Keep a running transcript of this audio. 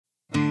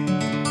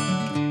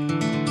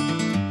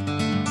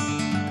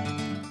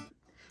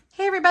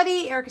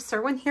everybody, Erica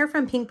Serwin here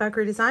from Pink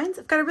Buckaroo Designs.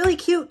 I've got a really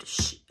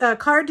cute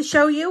card to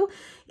show you.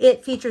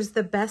 It features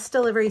the best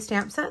delivery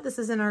stamp set. This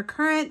is in our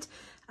current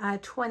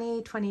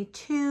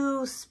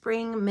 2022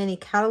 spring mini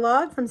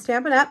catalog from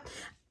Stampin' Up.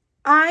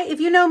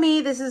 If you know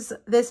me, this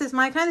is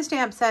my kind of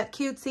stamp set,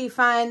 cutesy,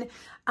 fun.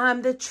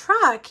 The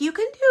truck, you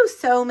can do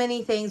so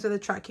many things with a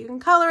truck. You can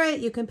color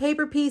it, you can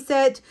paper piece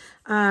it.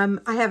 I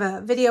have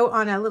a video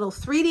on a little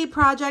 3D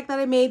project that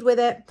I made with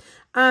it.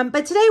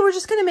 But today we're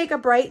just going to make a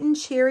bright and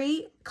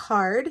cheery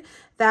card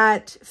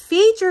that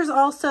features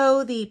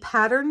also the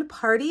Patterned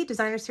Party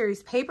Designer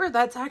Series paper.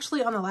 That's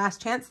actually on the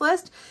last chance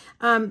list.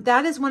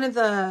 That is one of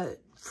the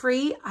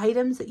free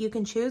items that you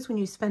can choose when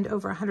you spend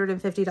over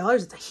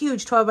 $150. It's a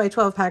huge 12 by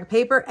 12 pack of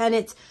paper, and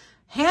it's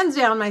hands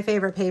down my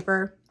favorite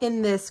paper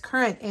in this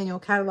current annual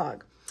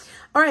catalog.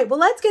 All right, well,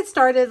 let's get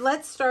started.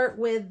 Let's start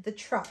with the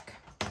truck.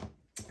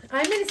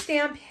 I'm going to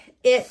stamp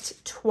it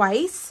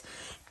twice.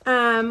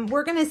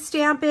 We're going to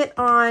stamp it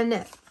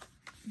on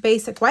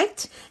basic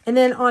white and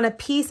then on a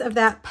piece of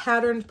that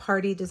Patterned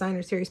Party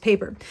Designer Series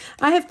paper.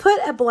 I have put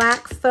a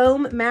black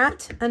foam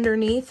mat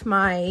underneath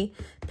my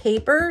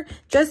paper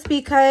just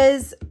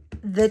because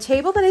the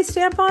table that I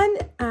stamp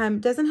on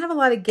doesn't have a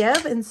lot of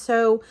give, and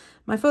so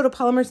my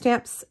photopolymer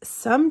stamps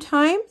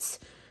sometimes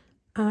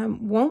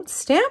won't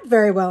stamp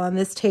very well on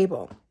this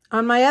table.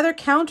 On my other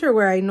counter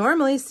where I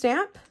normally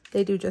stamp,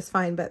 they do just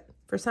fine, but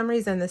for some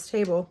reason this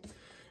table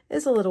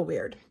is a little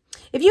weird.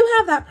 If you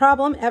have that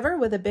problem ever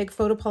with a big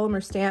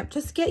photopolymer stamp,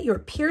 just get your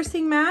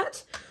piercing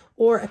mat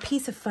or a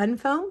piece of fun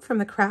foam from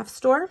the craft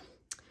store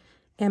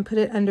and put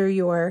it under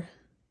your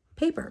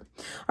paper.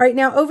 All right,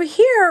 now over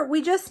here,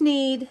 we just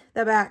need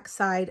the back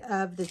side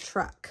of the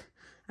truck.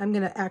 I'm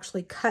going to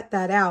actually cut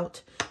that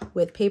out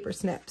with paper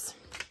snips.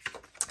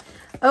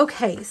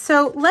 Okay,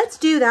 so let's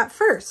do that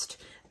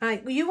first.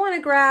 You want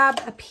to grab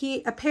a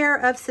pair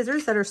of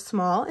scissors that are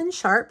small and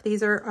sharp.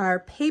 These are our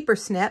paper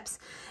snips.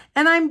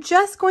 And I'm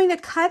just going to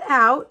cut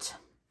out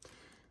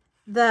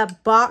the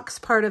box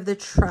part of the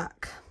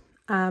truck.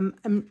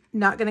 I'm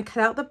not going to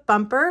cut out the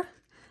bumper.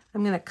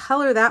 I'm going to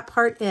color that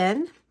part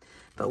in,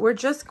 but we're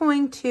just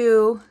going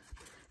to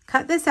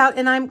cut this out.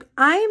 And I'm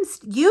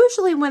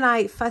usually when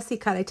I fussy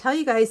cut, I tell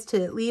you guys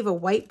to leave a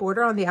white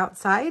border on the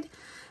outside,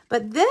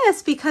 but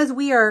this, because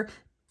we are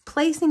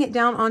placing it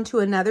down onto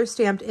another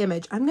stamped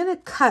image, I'm going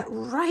to cut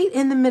right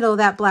in the middle of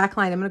that black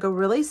line. I'm going to go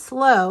really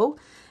slow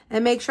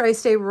and make sure I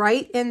stay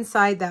right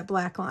inside that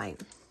black line.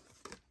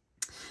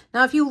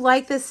 Now, if you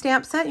like this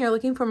stamp set and you're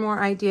looking for more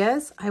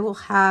ideas, I will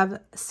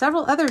have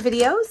several other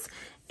videos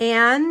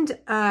and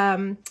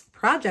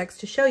projects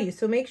to show you.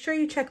 So make sure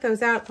you check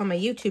those out on my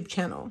YouTube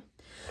channel.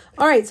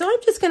 All right, so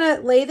I'm just gonna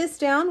lay this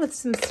down with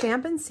some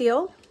Stampin'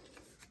 Seal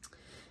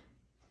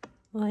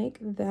like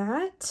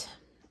that.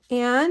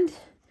 And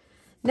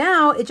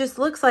now it just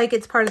looks like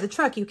it's part of the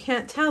truck. You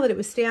can't tell that it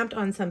was stamped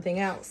on something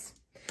else.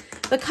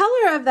 The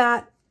color of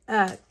that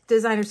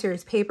Designer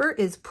Series paper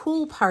is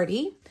Pool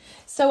Party.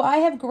 So I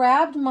have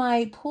grabbed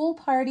my Pool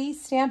Party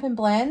Stampin'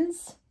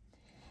 Blends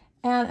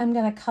and I'm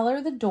going to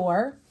color the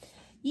door.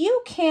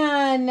 You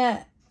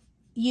can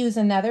use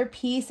another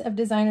piece of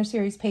Designer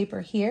Series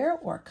paper here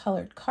or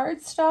colored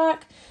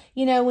cardstock.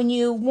 You know, when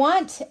you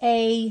want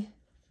a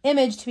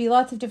image to be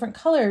lots of different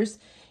colors,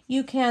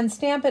 you can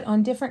stamp it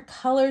on different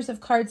colors of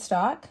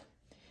cardstock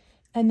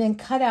and then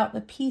cut out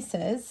the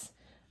pieces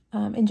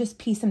and just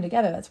piece them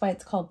together. That's why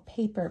it's called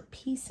paper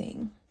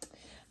piecing.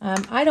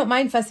 I don't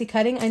mind fussy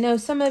cutting. I know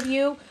some of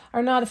you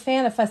are not a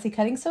fan of fussy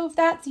cutting, so if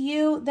that's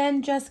you,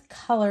 then just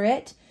color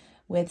it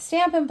with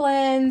Stampin'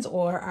 Blends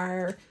or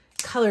our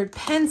colored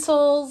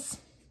pencils,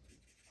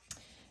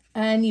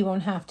 and you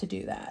won't have to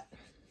do that.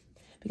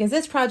 Because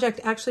this project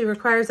actually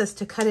requires us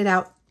to cut it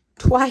out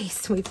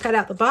twice. We've cut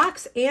out the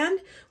box, and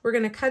we're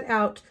going to cut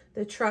out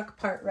the truck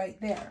part right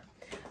there.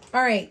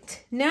 All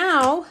right,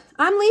 now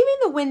I'm leaving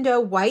the window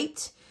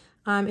white.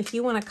 If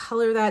you want to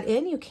color that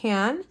in, you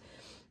can.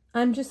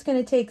 I'm just going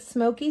to take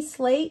Smoky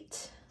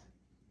Slate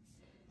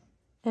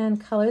and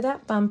color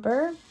that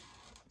bumper.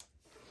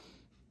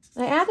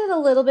 I added a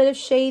little bit of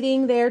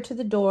shading there to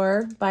the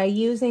door by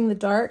using the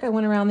dark. I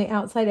went around the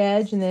outside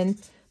edge and then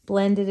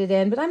blended it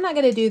in, but I'm not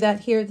going to do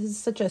that here. This is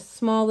such a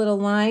small little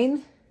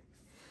line.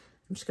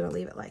 I'm just going to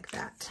leave it like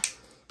that.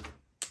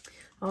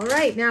 All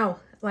right, now,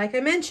 like I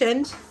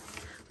mentioned,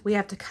 we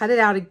have to cut it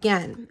out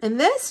again. And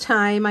this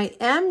time I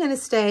am going to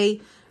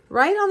stay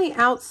right on the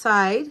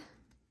outside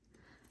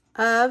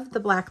of the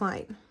black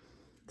line,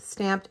 the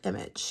stamped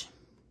image.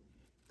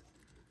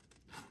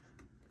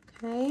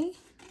 Okay.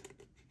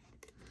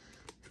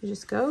 You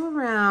just go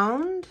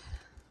around.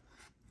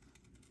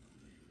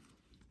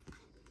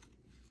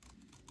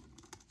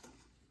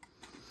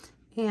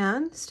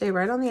 And stay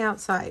right on the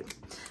outside.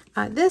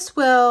 This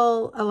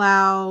will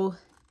allow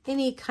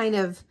any kind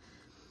of,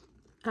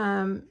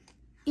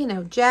 you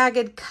know,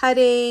 jagged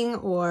cutting,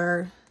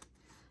 or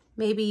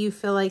maybe you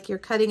feel like your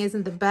cutting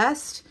isn't the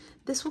best.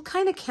 This will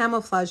kind of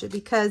camouflage it,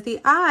 because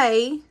the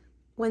eye,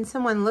 when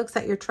someone looks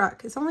at your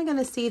truck, is only going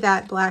to see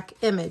that black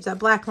image, that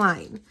black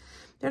line.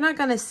 they're not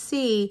going to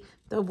see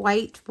the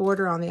white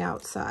border on the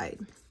outside.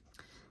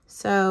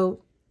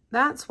 So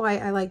that's why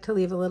I like to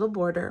leave a little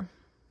border.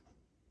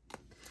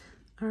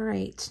 All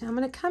right, now I'm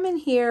going to come in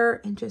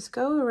here and just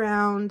go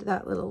around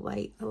that little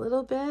light a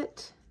little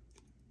bit.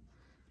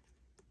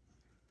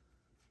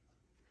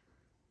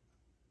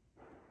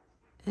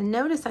 And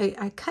notice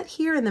I cut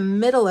here in the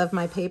middle of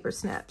my paper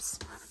snips.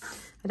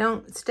 I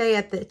don't stay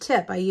at the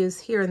tip, I use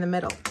here in the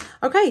middle.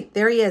 Okay,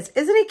 there he is.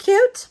 Isn't he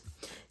cute?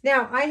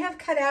 Now I have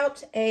cut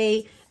out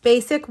a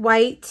basic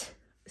white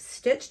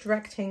stitched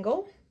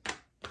rectangle.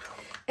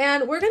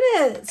 And we're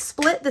gonna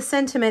split the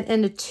sentiment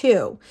into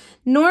two.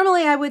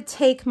 Normally I would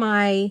take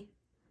my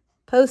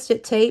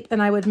Post-it tape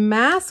and I would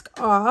mask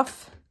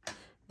off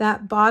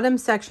that bottom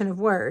section of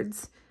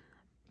words.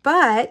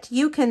 But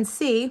you can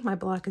see, my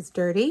block is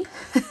dirty.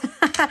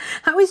 I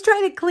always try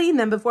to clean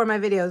them before my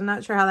videos. I'm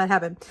not sure how that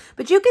happened.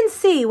 But you can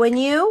see when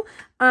you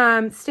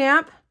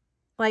stamp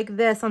like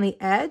this on the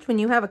edge, when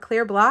you have a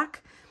clear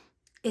block,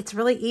 it's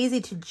really easy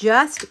to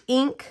just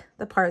ink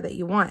the part that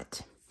you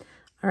want.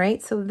 All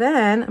right, so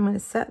then I'm going to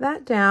set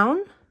that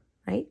down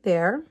right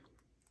there,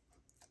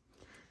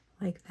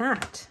 like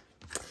that.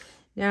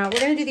 Now, we're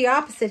going to do the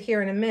opposite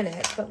here in a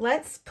minute, but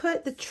let's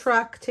put the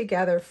truck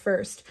together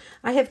first.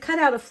 I have cut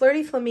out a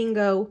Flirty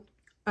Flamingo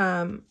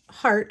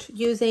heart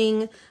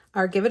using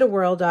our Give It a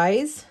Whirl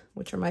dies,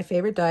 which are my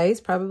favorite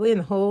dies, probably in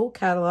the whole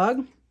catalog.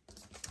 I'm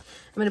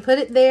going to put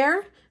it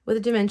there with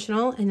a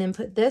dimensional, and then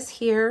put this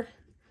here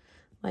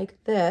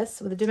like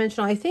this with a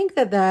dimensional. I think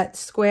that that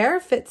square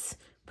fits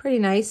pretty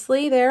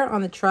nicely there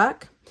on the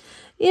truck.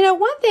 You know,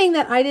 one thing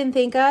that I didn't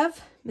think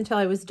of until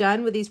I was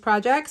done with these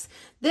projects,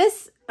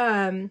 this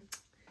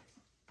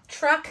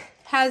truck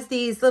has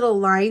these little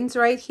lines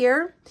right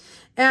here.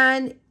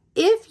 And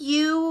if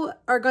you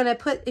are going to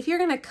put, if you're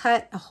going to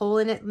cut a hole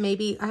in it,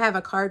 maybe I have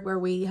a card where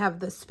we have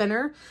the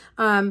spinner.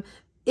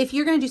 If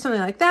you're going to do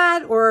something like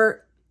that,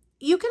 or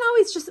you can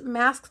always just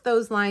mask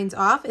those lines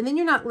off, and then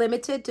you're not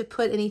limited to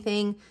put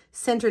anything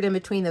centered in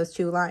between those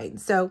two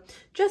lines. So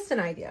just an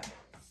idea.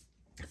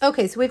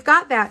 Okay, so we've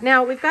got that.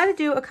 Now we've got to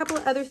do a couple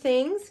of other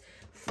things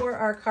for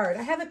our card.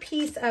 I have a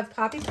piece of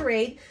Poppy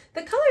Parade.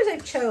 The colors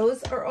I've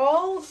chose are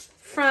all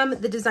from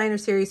the designer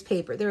series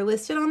paper. They're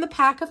listed on the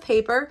pack of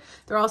paper.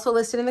 They're also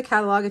listed in the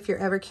catalog if you're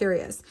ever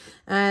curious.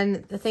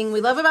 And the thing we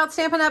love about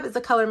Stampin' Up! Is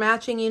the color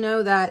matching. You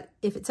know that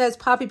if it says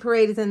Poppy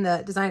Parade is in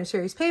the designer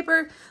series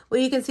paper,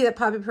 well, you can see that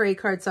Poppy Parade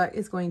cardstock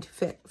is going to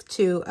fit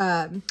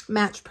to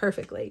match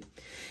perfectly.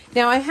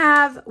 Now I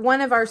have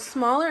one of our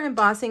smaller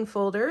embossing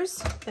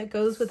folders that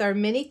goes with our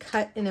mini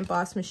cut and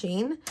emboss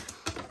machine.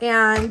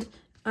 And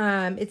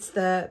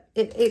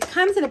it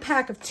comes in a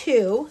pack of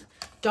 2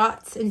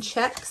 dots and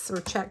checks, or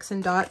checks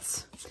and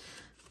dots.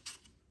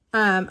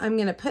 I'm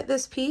going to put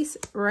this piece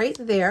right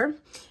there.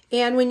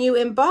 And when you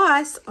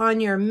emboss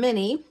on your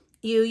mini,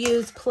 you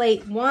use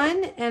plate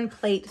 1 and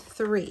plate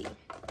 3.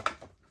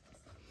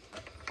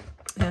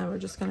 And we're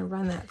just going to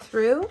run that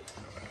through.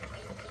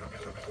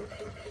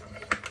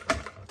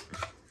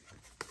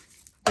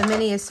 The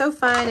mini is so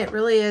fun. It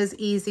really is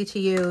easy to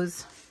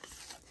use.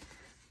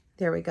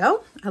 There we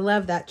go. I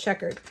love that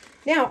checkered.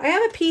 Now I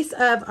have a piece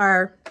of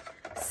our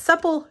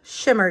Supple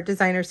Shimmer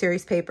designer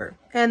series paper,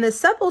 and the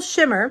Supple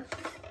Shimmer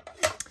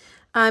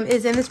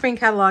is in the spring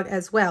catalog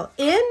as well.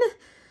 In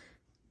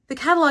the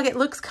catalog it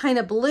looks kind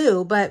of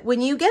blue, but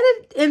when you get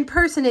it in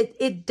person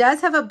it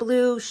does have a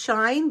blue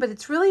shine, but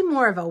it's really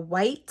more of a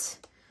white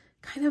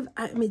kind of,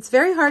 I mean, it's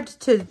very hard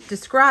to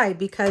describe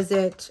because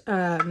it's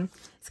kind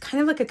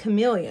of like a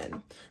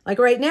chameleon. Like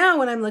right now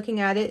when I'm looking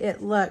at it,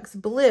 it looks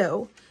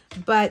blue,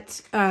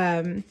 but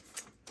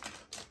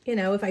you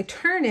know, if I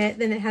turn it,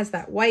 then it has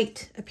that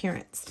white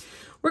appearance.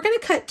 We're going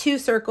to cut 2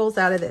 circles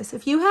out of this.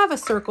 If you have a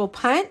circle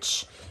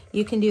punch,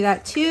 you can do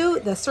that too.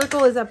 The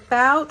circle is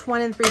about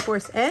 1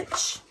 3/4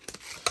 inch,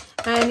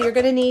 and you're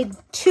going to need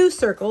 2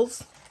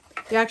 circles.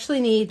 You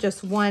actually need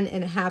just 1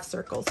 1/2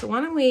 circles. So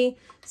why don't we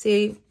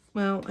see?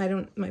 Well,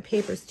 my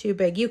paper's too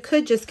big. You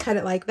could just cut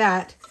it like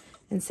that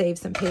and save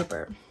some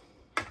paper,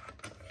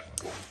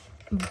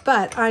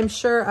 but I'm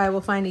sure I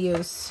will find a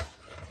use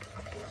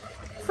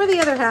for the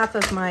other half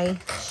of my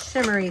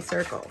shimmery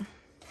circle.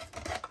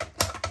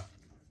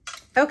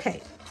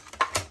 Okay,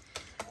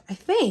 I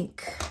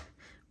think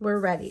we're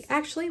ready.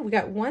 Actually, we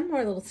got one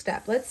more little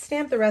step. Let's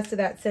stamp the rest of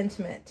that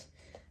sentiment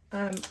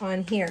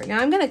on here. Now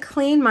I'm going to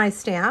clean my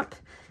stamp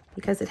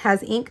because it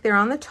has ink there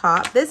on the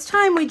top. This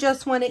time we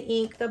just want to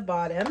ink the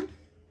bottom,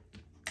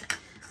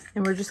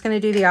 and we're just going to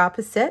do the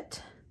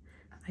opposite.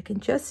 I can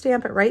just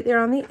stamp it right there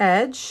on the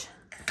edge,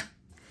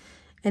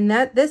 and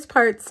this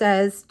part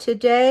says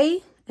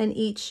today and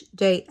each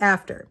day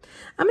after.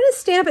 I'm going to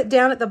stamp it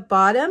down at the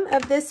bottom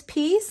of this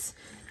piece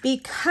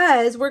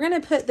because we're going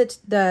to put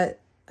the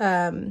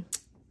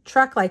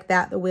truck like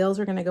that. The wheels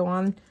are going to go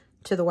on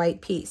to the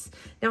white piece.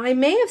 Now I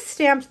may have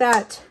stamped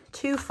that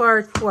too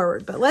far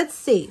forward, but let's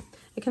see.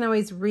 I can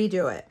always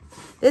redo it.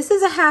 This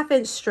is a 1/2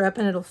 inch strip,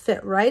 and it'll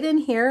fit right in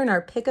here in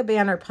our Pick a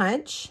Banner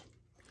punch.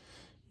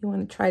 You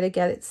want to try to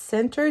get it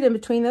centered in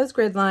between those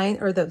grid lines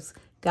or those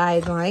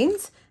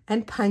guidelines.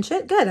 and punch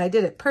it. Good, I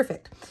did it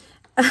perfect.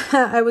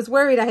 I was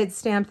worried I had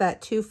stamped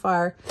that too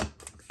far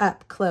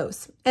up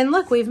close. And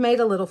look, we've made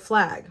a little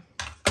flag.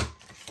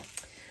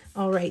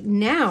 All right,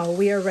 now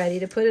we are ready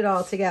to put it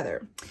all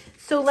together.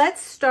 So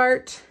let's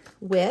start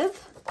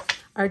with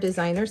our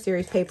designer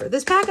series paper.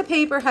 This pack of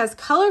paper has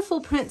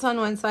colorful prints on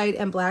one side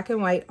and black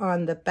and white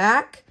on the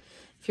back.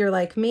 If you're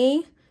like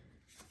me,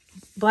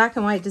 black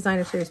and white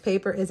designer series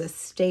paper is a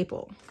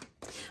staple.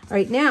 All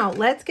right, now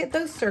let's get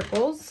those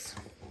circles,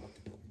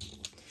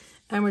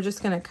 and we're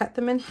just going to cut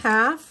them in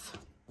half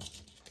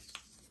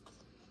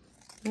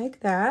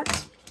like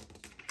that.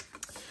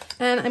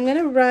 And I'm going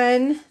to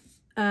run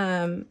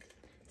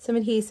some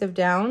adhesive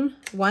down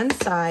one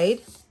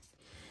side.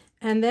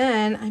 And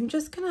then I'm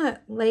just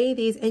gonna lay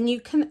these, and you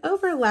can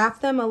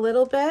overlap them a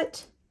little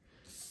bit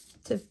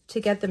to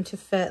get them to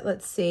fit.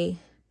 Let's see.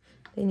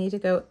 They need to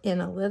go in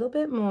a little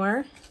bit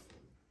more,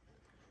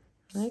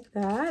 like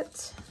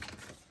that.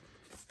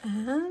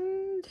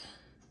 And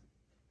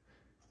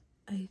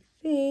I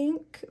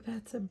think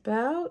that's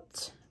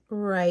about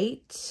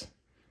right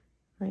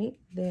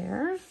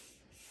there.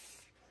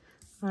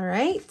 All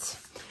right.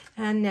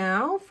 And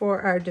now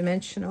for our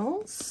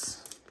dimensionals.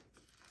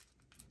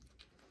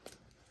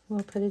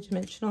 We'll put a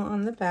dimensional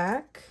on the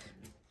back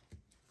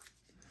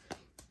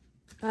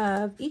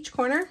of each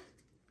corner.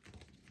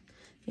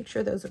 Make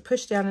sure those are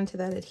pushed down into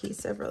that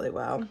adhesive really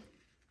well.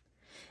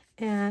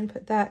 And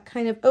put that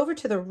kind of over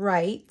to the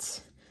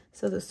right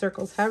so the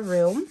circles have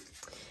room.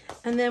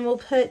 And then we'll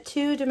put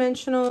 2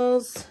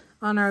 dimensionals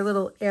on our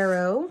little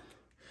arrow.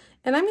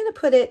 And I'm going to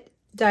put it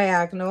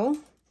diagonal.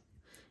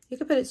 You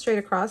can put it straight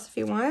across if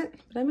you want,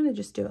 but I'm going to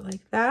just do it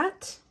like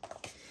that.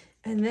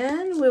 And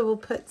then we will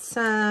put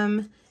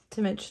some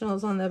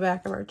dimensionals on the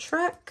back of our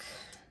truck,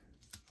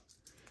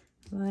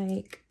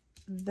 like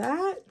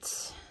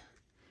that.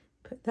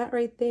 Put that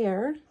right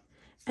there.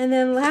 And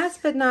then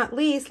last but not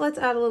least, let's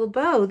add a little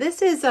bow.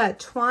 This is a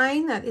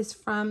twine that is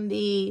from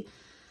the,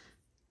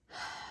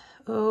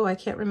 oh, I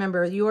can't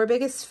remember, Your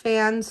Biggest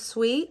Fan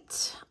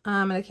Suite.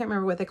 And I can't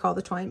remember what they call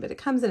the twine, but it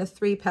comes in a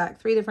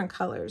 3-pack, 3 different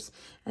colors.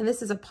 And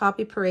this is a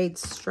Poppy Parade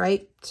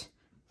striped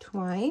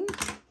twine,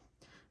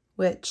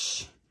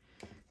 which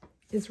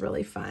is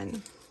really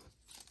fun.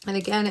 And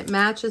again, it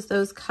matches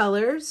those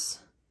colors.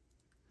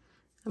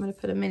 I'm going to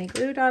put a mini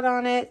glue dot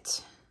on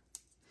it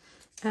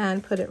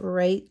and put it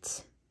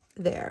right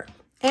there.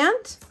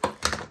 And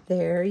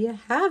there you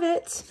have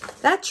it.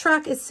 That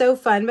truck is so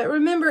fun. But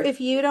remember, if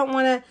you don't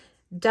want to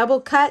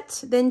double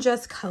cut, then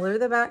just color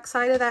the back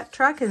side of that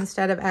truck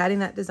instead of adding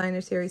that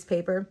designer series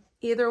paper.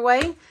 Either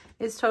way,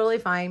 it's totally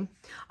fine.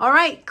 All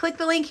right, click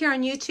the link here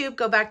on YouTube,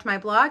 go back to my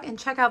blog, and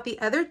check out the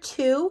other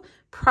 2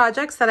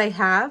 projects that I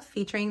have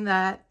featuring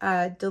that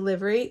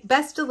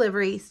best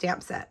delivery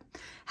stamp set.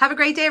 Have a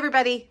great day,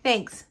 everybody.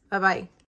 Thanks. Bye-bye.